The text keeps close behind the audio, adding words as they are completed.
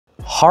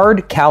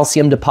hard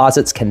calcium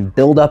deposits can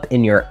build up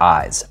in your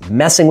eyes,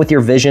 messing with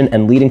your vision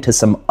and leading to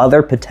some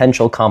other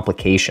potential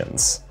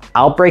complications.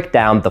 I'll break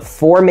down the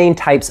 4 main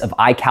types of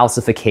eye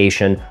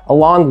calcification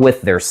along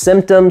with their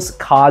symptoms,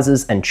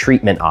 causes, and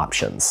treatment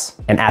options.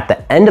 And at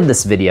the end of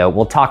this video,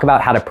 we'll talk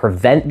about how to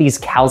prevent these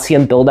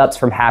calcium buildups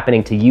from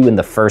happening to you in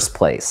the first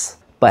place.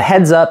 But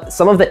heads up,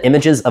 some of the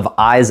images of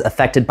eyes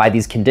affected by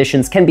these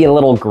conditions can be a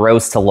little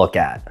gross to look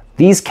at.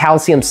 These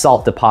calcium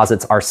salt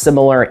deposits are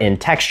similar in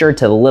texture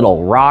to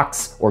little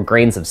rocks or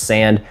grains of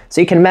sand,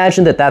 so you can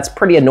imagine that that's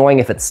pretty annoying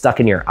if it's stuck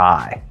in your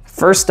eye.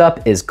 First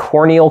up is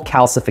corneal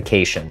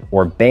calcification,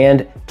 or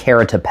band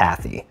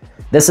keratopathy.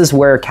 This is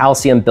where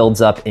calcium builds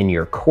up in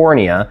your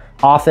cornea,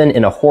 often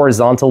in a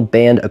horizontal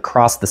band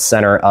across the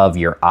center of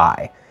your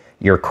eye.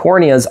 Your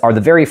corneas are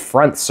the very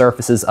front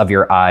surfaces of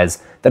your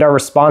eyes that are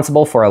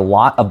responsible for a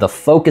lot of the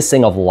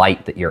focusing of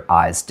light that your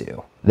eyes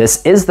do.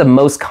 This is the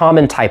most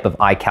common type of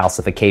eye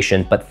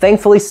calcification, but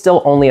thankfully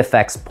still only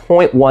affects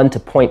 0.1 to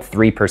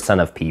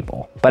 0.3% of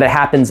people. But it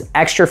happens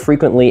extra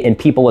frequently in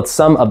people with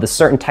some of the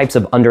certain types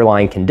of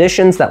underlying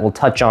conditions that we'll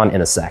touch on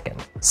in a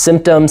second.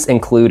 Symptoms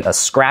include a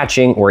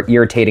scratching or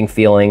irritating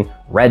feeling,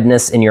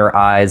 redness in your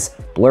eyes,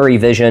 blurry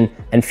vision,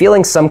 and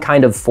feeling some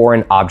kind of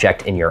foreign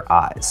object in your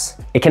eyes.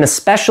 It can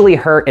especially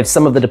hurt if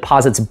some of the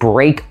deposits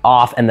break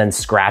off and then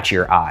scratch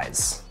your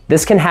eyes.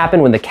 This can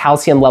happen when the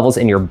calcium levels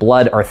in your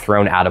blood are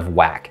thrown out of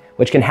whack,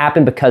 which can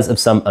happen because of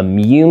some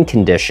immune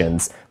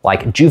conditions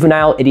like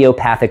juvenile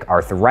idiopathic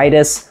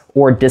arthritis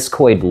or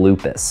discoid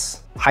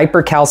lupus.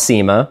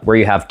 Hypercalcemia, where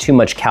you have too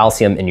much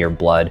calcium in your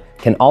blood,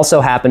 can also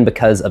happen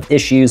because of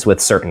issues with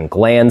certain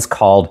glands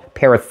called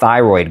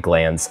parathyroid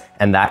glands,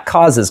 and that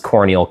causes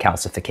corneal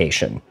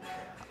calcification.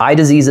 Eye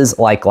diseases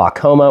like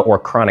glaucoma or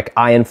chronic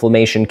eye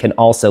inflammation can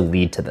also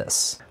lead to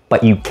this.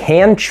 But you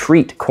can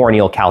treat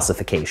corneal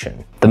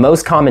calcification. The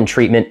most common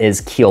treatment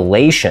is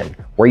chelation,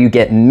 where you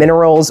get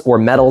minerals or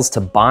metals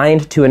to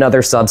bind to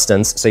another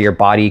substance so your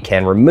body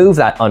can remove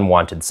that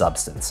unwanted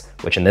substance,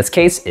 which in this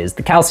case is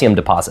the calcium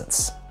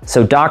deposits.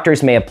 So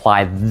doctors may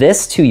apply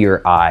this to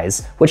your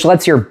eyes, which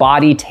lets your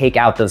body take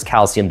out those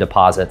calcium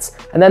deposits,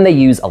 and then they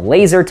use a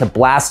laser to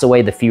blast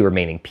away the few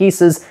remaining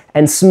pieces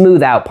and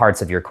smooth out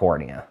parts of your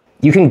cornea.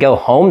 You can go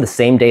home the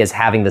same day as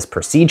having this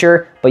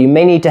procedure, but you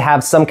may need to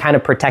have some kind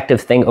of protective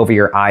thing over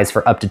your eyes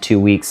for up to 2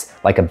 weeks,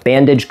 like a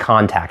bandage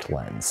contact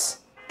lens.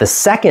 The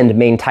second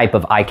main type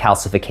of eye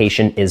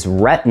calcification is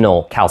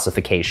retinal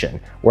calcification,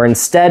 where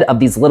instead of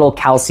these little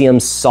calcium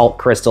salt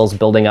crystals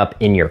building up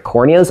in your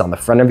corneas on the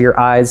front of your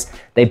eyes,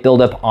 they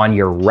build up on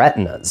your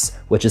retinas,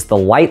 which is the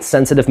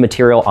light-sensitive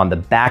material on the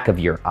back of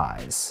your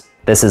eyes.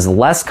 This is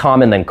less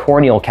common than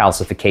corneal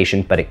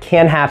calcification, but it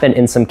can happen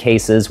in some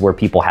cases where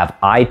people have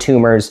eye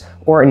tumors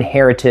or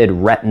inherited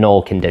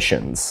retinal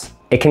conditions.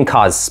 It can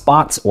cause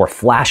spots or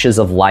flashes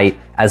of light,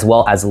 as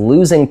well as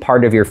losing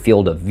part of your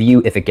field of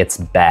view if it gets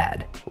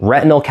bad.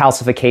 Retinal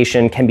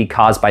calcification can be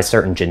caused by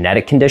certain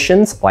genetic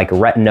conditions like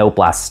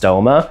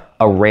retinoblastoma,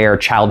 a rare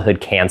childhood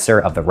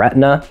cancer of the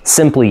retina,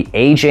 simply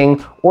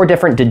aging, or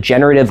different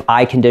degenerative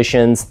eye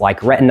conditions like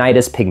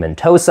retinitis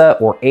pigmentosa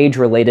or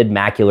age-related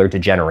macular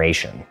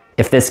degeneration.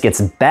 If this gets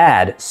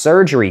bad,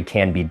 surgery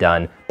can be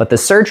done, but the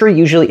surgery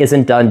usually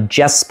isn't done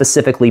just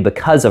specifically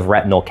because of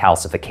retinal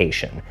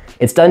calcification.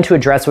 It's done to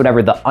address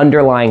whatever the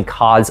underlying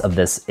cause of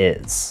this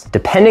is.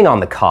 Depending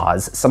on the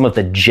cause, some of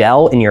the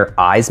gel in your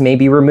eyes may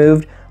be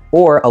removed,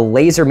 or a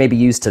laser may be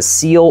used to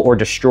seal or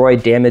destroy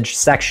damaged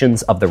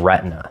sections of the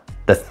retina.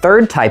 The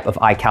third type of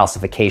eye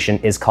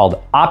calcification is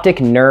called optic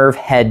nerve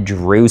head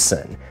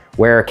drusen,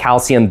 where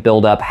calcium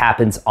buildup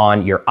happens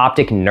on your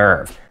optic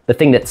nerve, the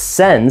thing that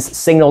sends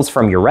signals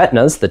from your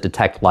retinas that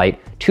detect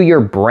light to your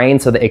brain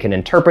so that it can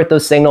interpret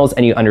those signals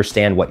and you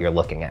understand what you're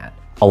looking at.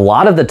 A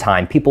lot of the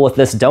time, people with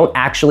this don't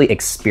actually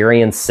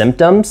experience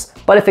symptoms,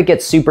 but if it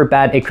gets super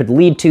bad, it could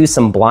lead to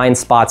some blind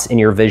spots in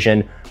your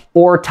vision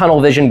or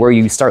tunnel vision where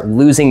you start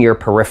losing your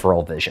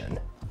peripheral vision.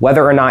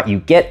 Whether or not you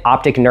get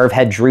optic nerve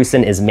head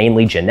drusen is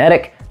mainly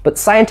genetic, but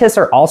scientists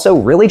are also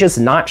really just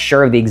not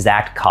sure of the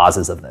exact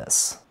causes of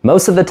this.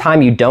 Most of the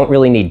time, you don't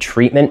really need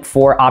treatment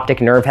for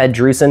optic nerve head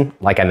drusen.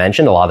 Like I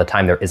mentioned, a lot of the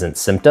time there isn't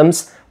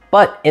symptoms,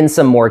 but in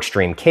some more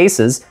extreme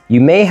cases, you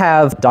may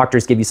have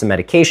doctors give you some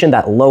medication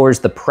that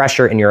lowers the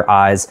pressure in your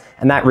eyes,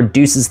 and that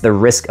reduces the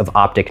risk of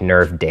optic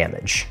nerve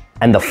damage.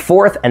 And the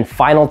fourth and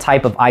final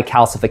type of eye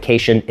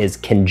calcification is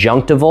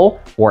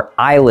conjunctival or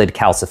eyelid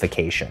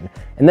calcification.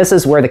 And this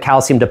is where the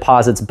calcium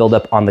deposits build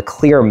up on the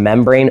clear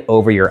membrane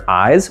over your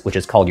eyes, which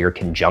is called your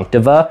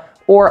conjunctiva,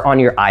 or on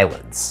your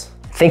eyelids.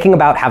 Thinking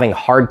about having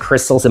hard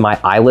crystals in my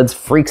eyelids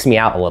freaks me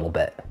out a little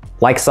bit.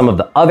 Like some of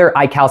the other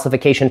eye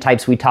calcification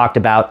types we talked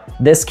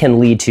about, this can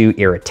lead to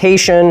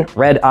irritation,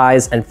 red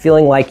eyes, and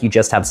feeling like you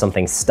just have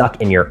something stuck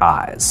in your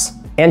eyes.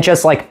 And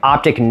just like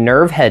optic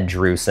nerve head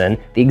drusen,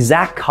 the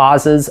exact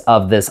causes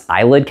of this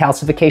eyelid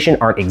calcification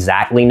aren't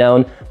exactly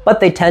known, but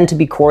they tend to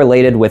be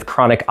correlated with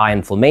chronic eye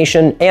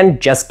inflammation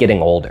and just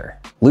getting older.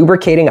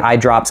 Lubricating eye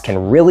drops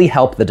can really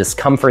help the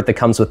discomfort that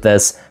comes with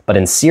this, but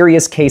in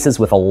serious cases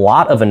with a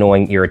lot of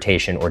annoying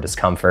irritation or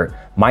discomfort,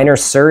 minor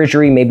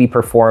surgery may be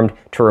performed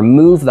to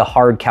remove the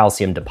hard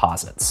calcium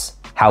deposits.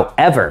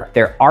 However,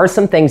 there are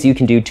some things you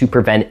can do to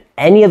prevent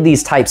any of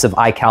these types of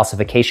eye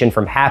calcification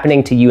from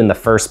happening to you in the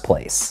first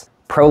place.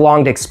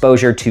 Prolonged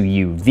exposure to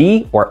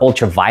UV or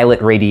ultraviolet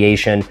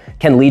radiation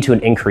can lead to an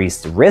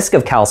increased risk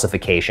of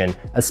calcification,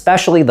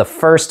 especially the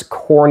first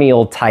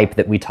corneal type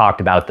that we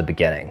talked about at the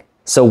beginning.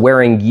 So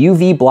wearing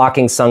UV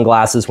blocking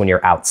sunglasses when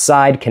you're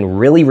outside can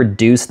really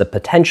reduce the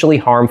potentially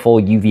harmful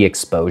UV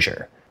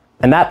exposure.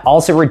 And that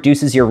also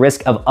reduces your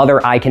risk of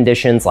other eye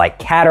conditions like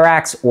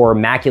cataracts or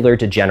macular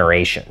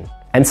degeneration.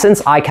 And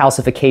since eye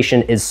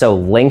calcification is so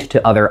linked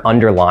to other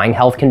underlying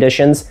health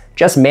conditions,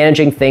 just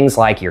managing things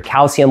like your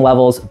calcium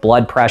levels,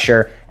 blood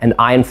pressure, and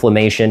eye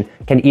inflammation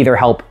can either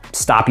help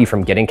stop you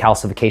from getting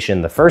calcification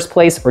in the first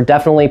place or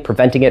definitely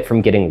preventing it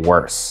from getting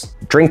worse.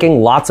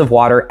 Drinking lots of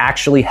water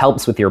actually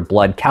helps with your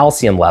blood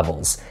calcium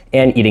levels,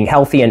 and eating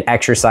healthy and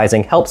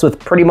exercising helps with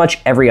pretty much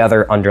every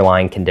other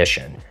underlying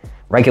condition.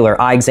 Regular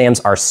eye exams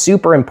are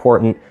super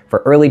important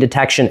for early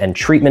detection and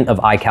treatment of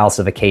eye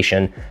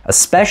calcification,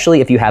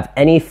 especially if you have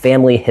any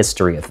family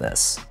history of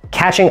this.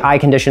 Catching eye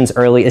conditions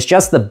early is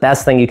just the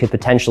best thing you could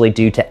potentially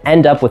do to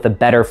end up with a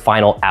better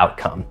final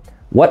outcome.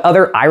 What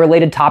other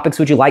eye-related topics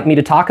would you like me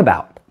to talk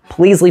about?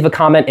 Please leave a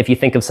comment if you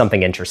think of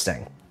something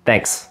interesting.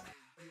 Thanks.